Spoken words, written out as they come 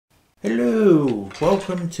Hello!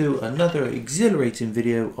 Welcome to another exhilarating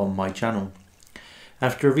video on my channel.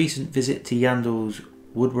 After a recent visit to Yandles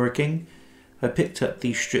Woodworking, I picked up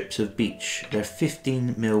these strips of beech. They're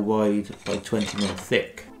 15mm wide by 20mm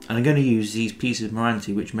thick. And I'm going to use these pieces of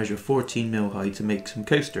Meranti which measure 14mm high to make some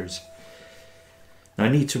coasters. Now I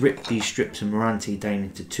need to rip these strips of Meranti down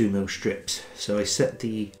into 2mm strips. So I set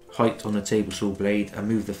the height on the table saw blade and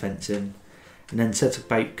move the fence in, and then set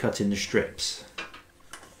about cutting the strips.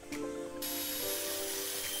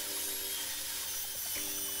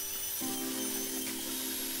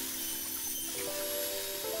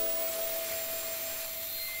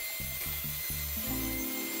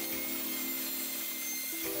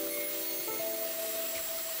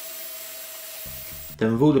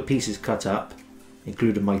 Then with all the pieces cut up,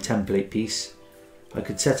 including my template piece, I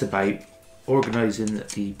could set about organising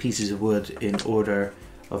the pieces of wood in order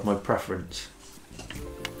of my preference.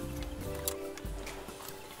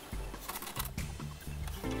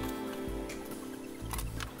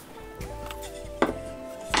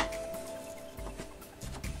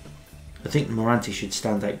 I think the Meranti should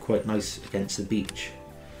stand out quite nice against the beech.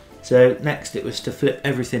 So next it was to flip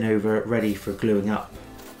everything over ready for gluing up.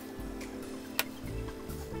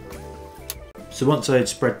 So once I had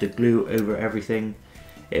spread the glue over everything,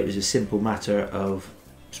 it was a simple matter of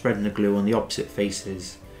spreading the glue on the opposite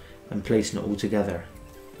faces and placing it all together.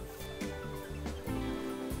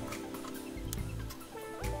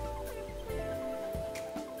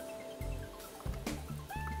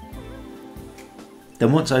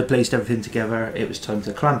 Then once I had placed everything together, it was time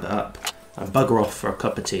to clamp it up and bugger off for a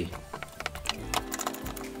cup of tea.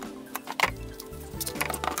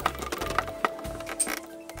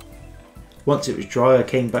 Once it was dry, I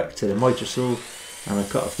came back to the miter saw and I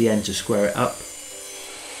cut off the end to square it up.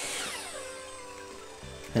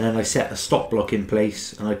 And then I set a stop block in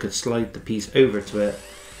place and I could slide the piece over to it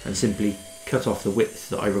and simply cut off the width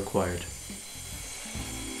that I required.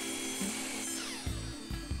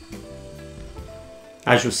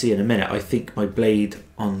 As you'll see in a minute, I think my blade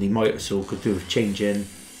on the miter saw could do with changing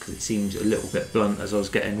because it seems a little bit blunt, as I was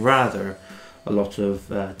getting rather a lot of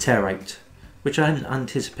tear out, which I hadn't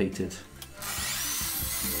anticipated.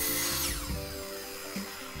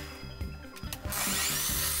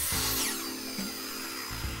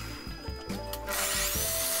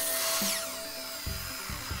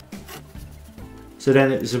 So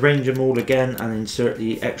then it was arrange them all again and insert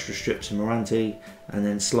the extra strips of Meranti and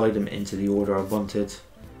then slide them into the order I wanted.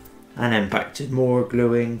 And then back to more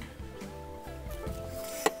gluing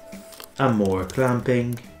and more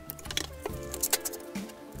clamping.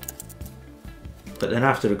 But then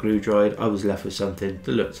after the glue dried, I was left with something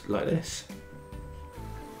that looked like this.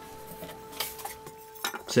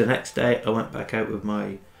 So the next day I went back out with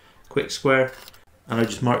my quick square and I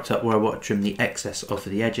just marked up where I want to trim the excess off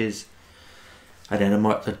of the edges. And then I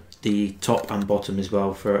marked the top and bottom as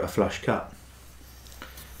well for a flush cut.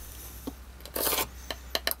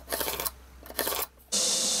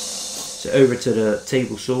 So over to the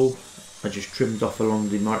table saw, I just trimmed off along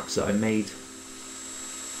the marks that I made.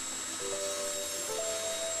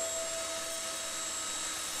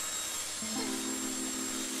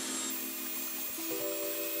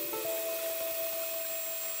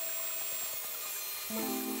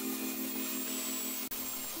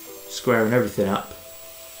 Squaring everything up.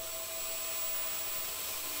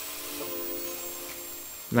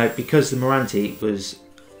 Now because the Meranti was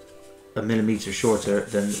a millimetre shorter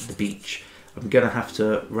than the beech, I'm going to have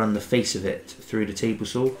to run the face of it through the table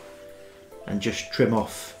saw and just trim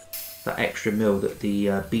off that extra mil that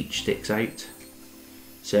the beech sticks out.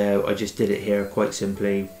 So I just did it here quite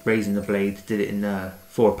simply, raising the blade, did it in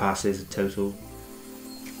 4 passes in total.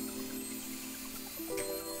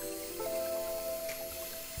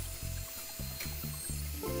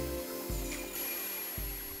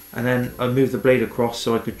 And then I moved the blade across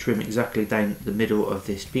so I could trim exactly down the middle of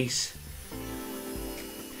this piece.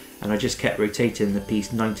 And I just kept rotating the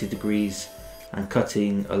piece 90 degrees and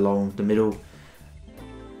cutting along the middle.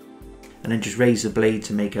 And then just raise the blade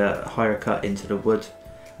to make a higher cut into the wood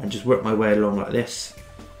and just work my way along like this.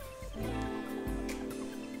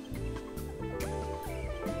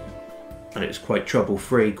 And it was quite trouble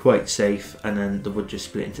free, quite safe, and then the wood just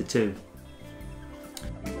split into 2.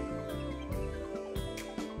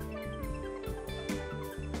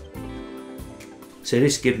 So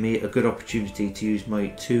this gave me a good opportunity to use my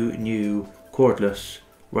 2 new cordless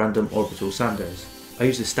random orbital sanders. I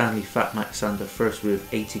used the Stanley Fat Max sander first with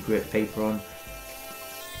 80 grit paper on,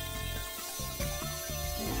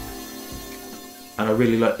 and I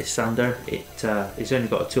really like this sander. It's only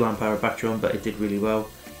got a 2 amp hour battery on, but it did really well.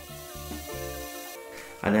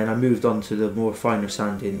 And then I moved on to the more finer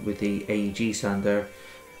sanding with the AEG sander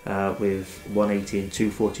with 180 and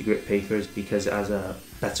 240 grit papers, because it has a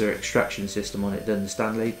better extraction system on it than the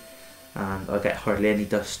Stanley, and I get hardly any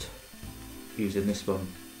dust using this one.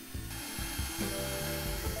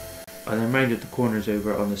 I then rounded the corners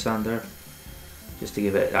over on the sander just to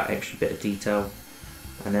give it that extra bit of detail,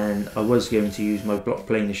 and then I was going to use my block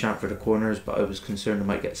planer chamfer for the corners, but I was concerned I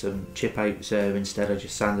might get some chip out, so instead I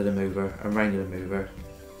just sanded them over and rounded them over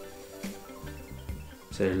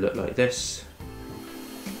so they look like this.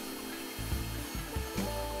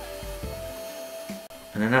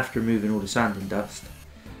 And then after removing all the sanding dust,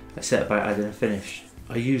 I set about adding a finish.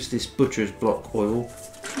 I used this butcher's block oil,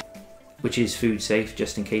 which is food safe,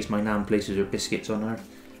 just in case my nan places her biscuits on her,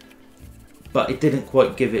 but it didn't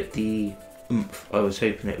quite give it the oomph I was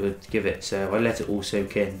hoping it would give it, so I let it all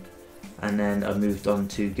soak in, and then I moved on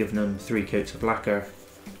to giving them 3 coats of lacquer,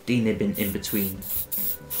 denibbing in between.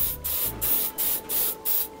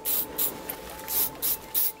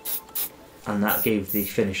 And that gave the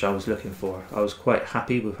finish I was looking for. I was quite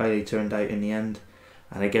happy with how they turned out in the end,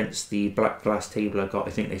 and against the black glass table I got,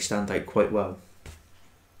 I think they stand out quite well.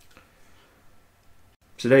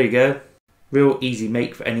 So there you go, real easy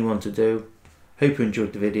make for anyone to do. Hope you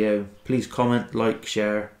enjoyed the video. Please comment, like,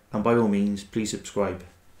 share, and by all means please subscribe.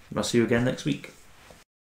 And I'll see you again next week.